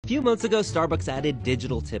few months ago, Starbucks added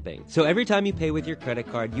digital tipping. So every time you pay with your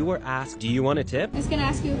credit card, you were asked, do you want a tip? I'm just gonna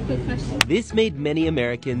ask you a quick question. This made many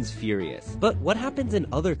Americans furious. But what happens in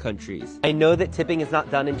other countries? I know that tipping is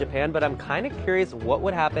not done in Japan, but I'm kind of curious what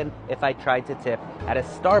would happen if I tried to tip at a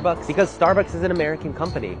Starbucks, because Starbucks is an American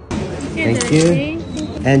company. Thank you.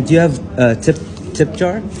 And do you have a tip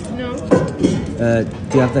jar? No.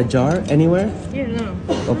 Do you have that jar anywhere? Yeah, no.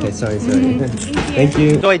 Okay, sorry. Thank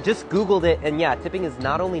you. So I just Googled it, and yeah, tipping is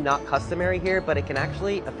not only not customary here, but it can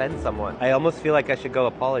actually offend someone. I almost feel like I should go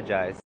apologize.